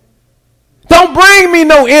 Don't bring me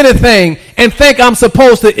no anything and think I'm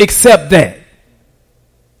supposed to accept that.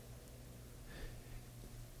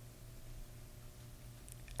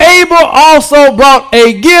 Abel also brought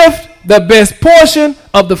a gift, the best portion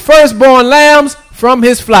of the firstborn lambs from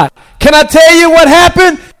his flock. Can I tell you what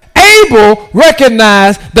happened? Abel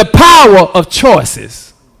recognized the power of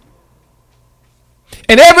choices.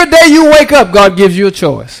 And every day you wake up, God gives you a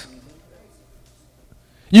choice.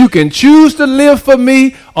 You can choose to live for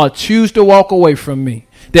me or choose to walk away from me.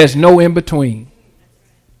 There's no in between.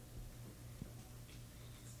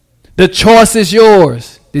 The choice is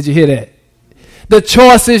yours. Did you hear that? The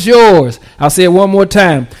choice is yours. I'll say it one more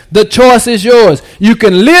time. The choice is yours. You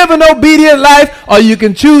can live an obedient life or you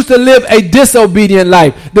can choose to live a disobedient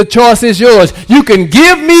life. The choice is yours. You can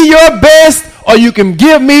give me your best or you can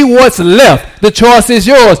give me what's left. The choice is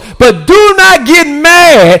yours. But do not get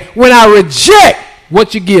mad when I reject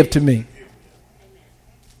what you give to me.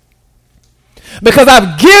 Because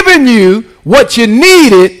I've given you what you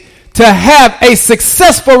needed to have a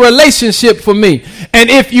successful relationship for me. And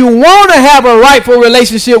if you want to have a rightful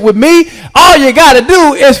relationship with me, all you got to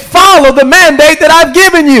do is follow the mandate that I've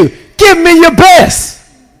given you. Give me your best.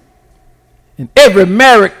 And every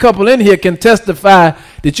married couple in here can testify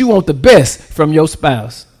that you want the best from your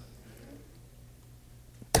spouse.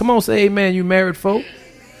 Come on, say amen, you married folk.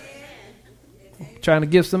 Trying to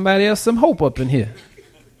give somebody else some hope up in here.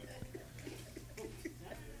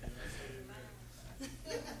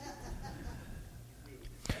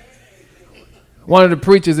 One of the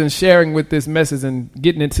preachers, in sharing with this message and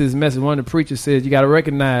getting into this message, one of the preachers says, you got to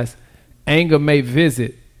recognize anger may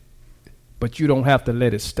visit, but you don't have to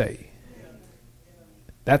let it stay.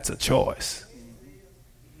 That's a choice.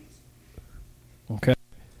 Okay.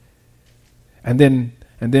 And then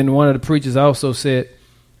one of the preachers also said,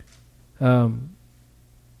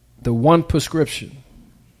 the one prescription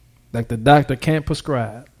that the doctor can't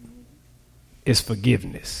prescribe is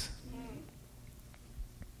forgiveness.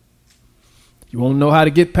 You want to know how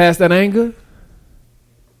to get past that anger?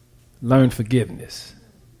 Learn forgiveness.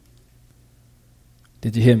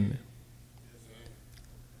 Did you hear me?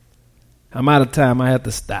 I'm out of time. I have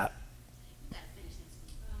to stop.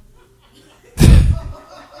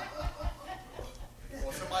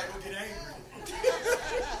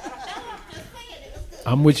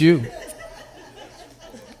 I'm with you.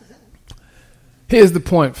 Here's the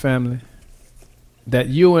point, family, that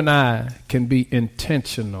you and I can be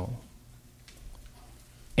intentional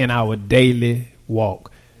in our daily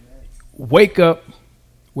walk. Wake up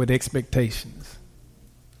with expectations.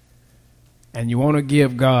 And you want to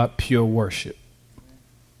give God pure worship.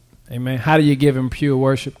 Amen. How do you give him pure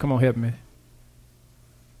worship? Come on, help me.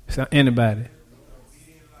 Anybody?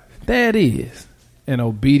 There it is. An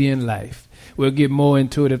obedient life. We'll get more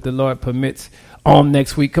into it if the Lord permits on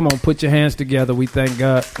next week. Come on, put your hands together. We thank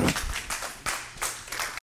God.